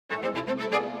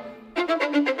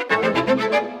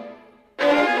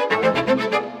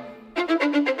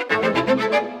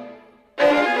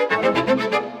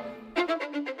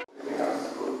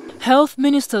Health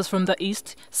ministers from the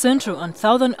East, Central and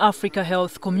Southern Africa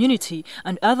Health Community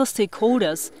and other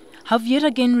stakeholders have yet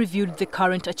again reviewed the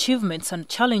current achievements and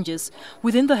challenges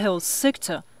within the health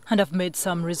sector and have made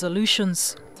some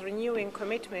resolutions. Renewing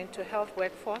commitment to health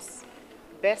workforce,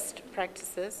 best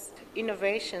practices,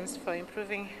 innovations for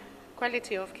improving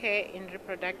quality of care in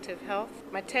reproductive health,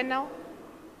 maternal,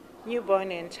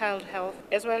 newborn and child health,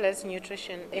 as well as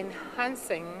nutrition,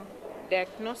 enhancing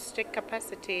diagnostic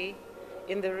capacity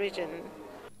in the region.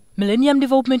 Millennium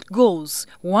Development Goals,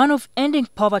 1 of ending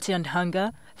poverty and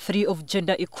hunger, 3 of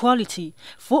gender equality,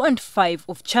 4 and 5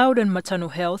 of child and maternal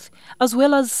health, as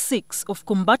well as 6 of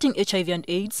combating HIV and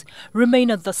AIDS,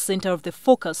 remain at the center of the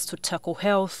focus to tackle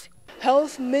health.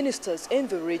 Health ministers in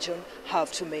the region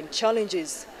have two main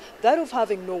challenges, that of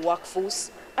having no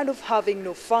workforce and of having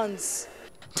no funds.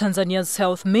 Tanzania's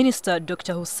Health Minister,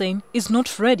 Dr. Hussein, is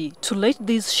not ready to let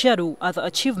these shadow other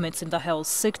achievements in the health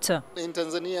sector. In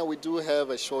Tanzania, we do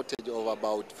have a shortage of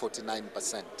about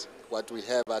 49%. What we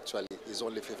have actually is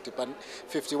only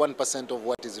 51% of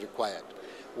what is required.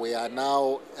 We are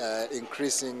now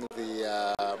increasing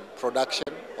the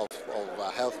production of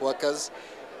health workers.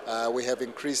 We have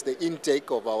increased the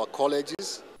intake of our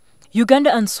colleges.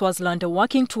 Uganda and Swaziland are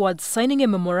working towards signing a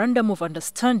memorandum of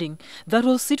understanding that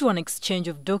will see to an exchange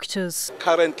of doctors.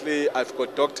 Currently, I've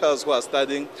got doctors who are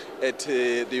studying at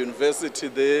the university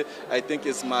there. I think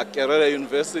it's Makerere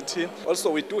University.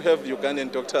 Also, we do have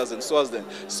Ugandan doctors in Swaziland.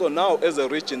 So now, as a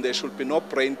region, there should be no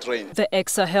brain drain. The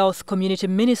ex-health community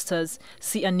ministers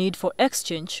see a need for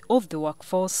exchange of the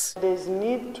workforce. There's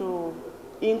need to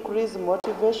increase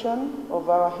motivation of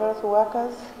our health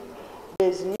workers.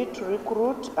 There's need to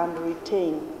recruit and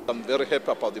retain. I'm very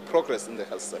happy about the progress in the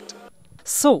health sector.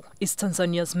 So is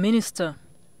Tanzania's minister.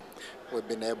 We've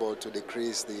been able to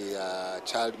decrease the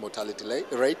child mortality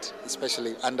rate,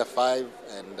 especially under 5,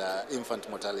 and infant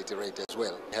mortality rate as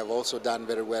well. We have also done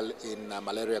very well in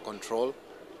malaria control.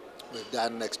 We've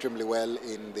done extremely well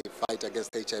in the fight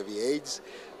against HIV/AIDS,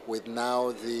 with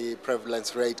now the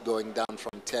prevalence rate going down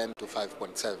from 10 to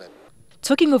 5.7.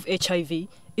 Talking of HIV,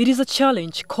 it is a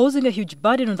challenge causing a huge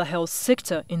burden on the health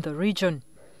sector in the region.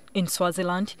 In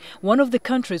Swaziland, one of the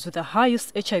countries with the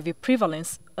highest HIV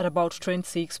prevalence at about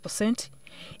 26%,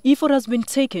 effort has been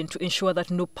taken to ensure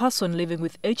that no person living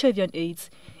with HIV and AIDS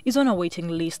is on a waiting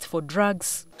list for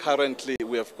drugs. Currently,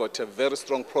 we have got a very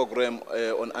strong program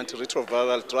on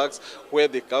antiretroviral drugs where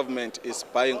the government is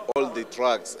buying all the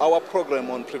drugs. Our program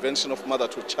on prevention of mother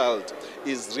to child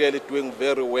is really doing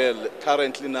very well.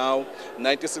 Currently now,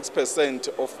 96%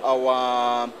 of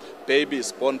our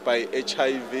babies born by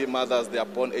HIV mothers, they are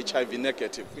born HIV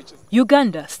negative.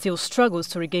 Uganda still struggles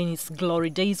to regain its glory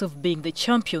days of being the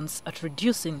champions at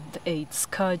reducing the AIDS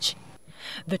scourge.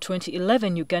 The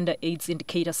 2011 Uganda AIDS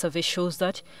Indicator Survey shows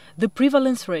that the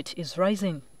prevalence rate is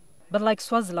rising. But like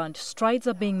Swaziland, strides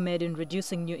are being made in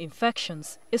reducing new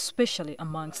infections, especially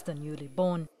amongst the newly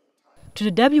born. To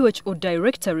the WHO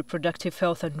Director Reproductive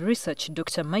Health and Research,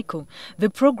 Dr. Michael, the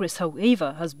progress,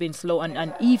 however, has been slow and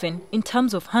uneven in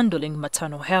terms of handling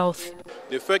maternal health.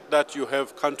 The fact that you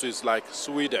have countries like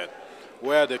Sweden,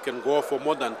 where they can go for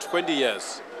more than 20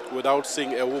 years without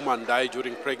seeing a woman die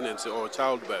during pregnancy or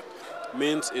childbirth,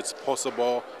 means it's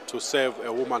possible to save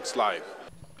a woman's life.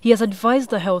 He has advised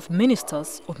the health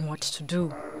ministers on what to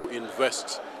do.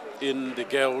 Invest in the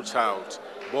girl child,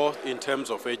 both in terms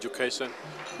of education,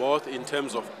 both in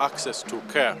terms of access to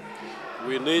care.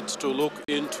 We need to look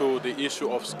into the issue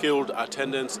of skilled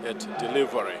attendance at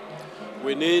delivery.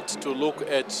 We need to look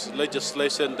at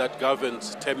legislation that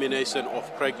governs termination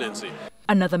of pregnancy.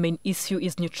 Another main issue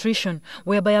is nutrition,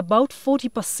 whereby about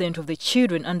 40% of the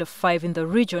children under 5 in the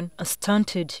region are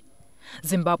stunted.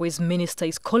 Zimbabwe's minister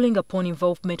is calling upon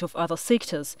involvement of other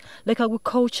sectors, like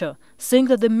agriculture, saying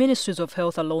that the ministries of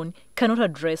health alone cannot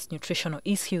address nutritional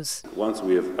issues. Once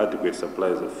we have adequate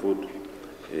supplies of food,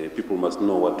 people must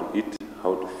know what to eat,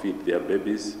 how to feed their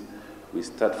babies. We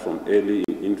start from early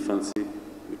in infancy.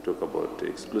 We talk about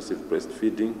exclusive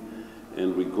breastfeeding,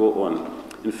 and we go on.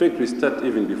 In fact, we start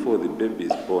even before the baby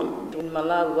is born. In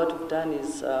Malawi, what we've done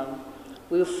is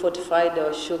we've fortified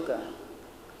our sugar.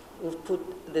 We've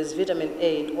put this vitamin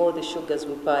A in all the sugars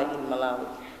we buy in Malawi.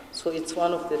 So it's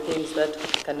one of the things that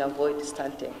can avoid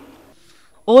stunting.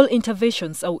 All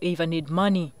interventions, however, need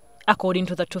money. According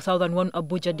to the 2001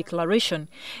 Abuja Declaration,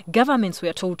 governments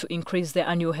were told to increase their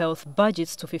annual health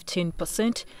budgets to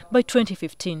 15% by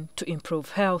 2015 to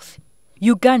improve health.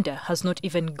 Uganda has not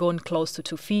even gone close to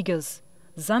 2 figures.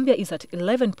 Zambia is at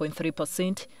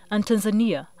 11.3% and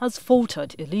Tanzania has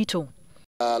faltered a little.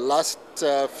 Last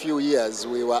few years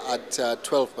we were at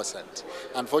 12%.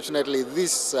 Unfortunately,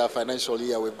 this financial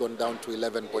year we've gone down to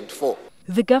 11.4%.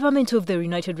 The government of the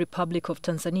United Republic of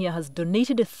Tanzania has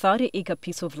donated a 30-acre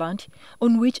piece of land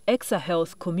on which Exa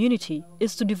Health Community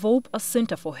is to develop a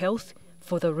center for health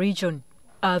for the region.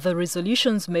 Other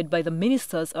resolutions made by the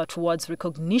ministers are towards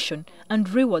recognition and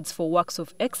rewards for works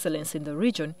of excellence in the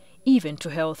region, even to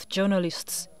health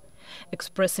journalists.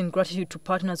 Expressing gratitude to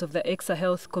partners of the Exa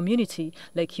Health Community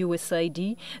like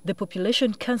USAID, the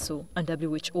Population Council and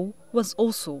WHO was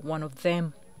also one of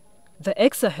them. The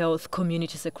Exa Health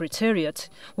Community Secretariat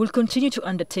will continue to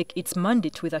undertake its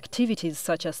mandate with activities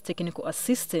such as technical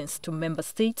assistance to member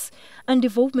states and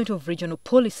development of regional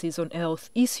policies on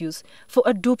health issues for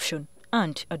adoption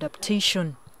and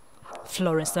adaptation.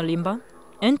 Florence Nalimba,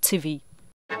 NTV.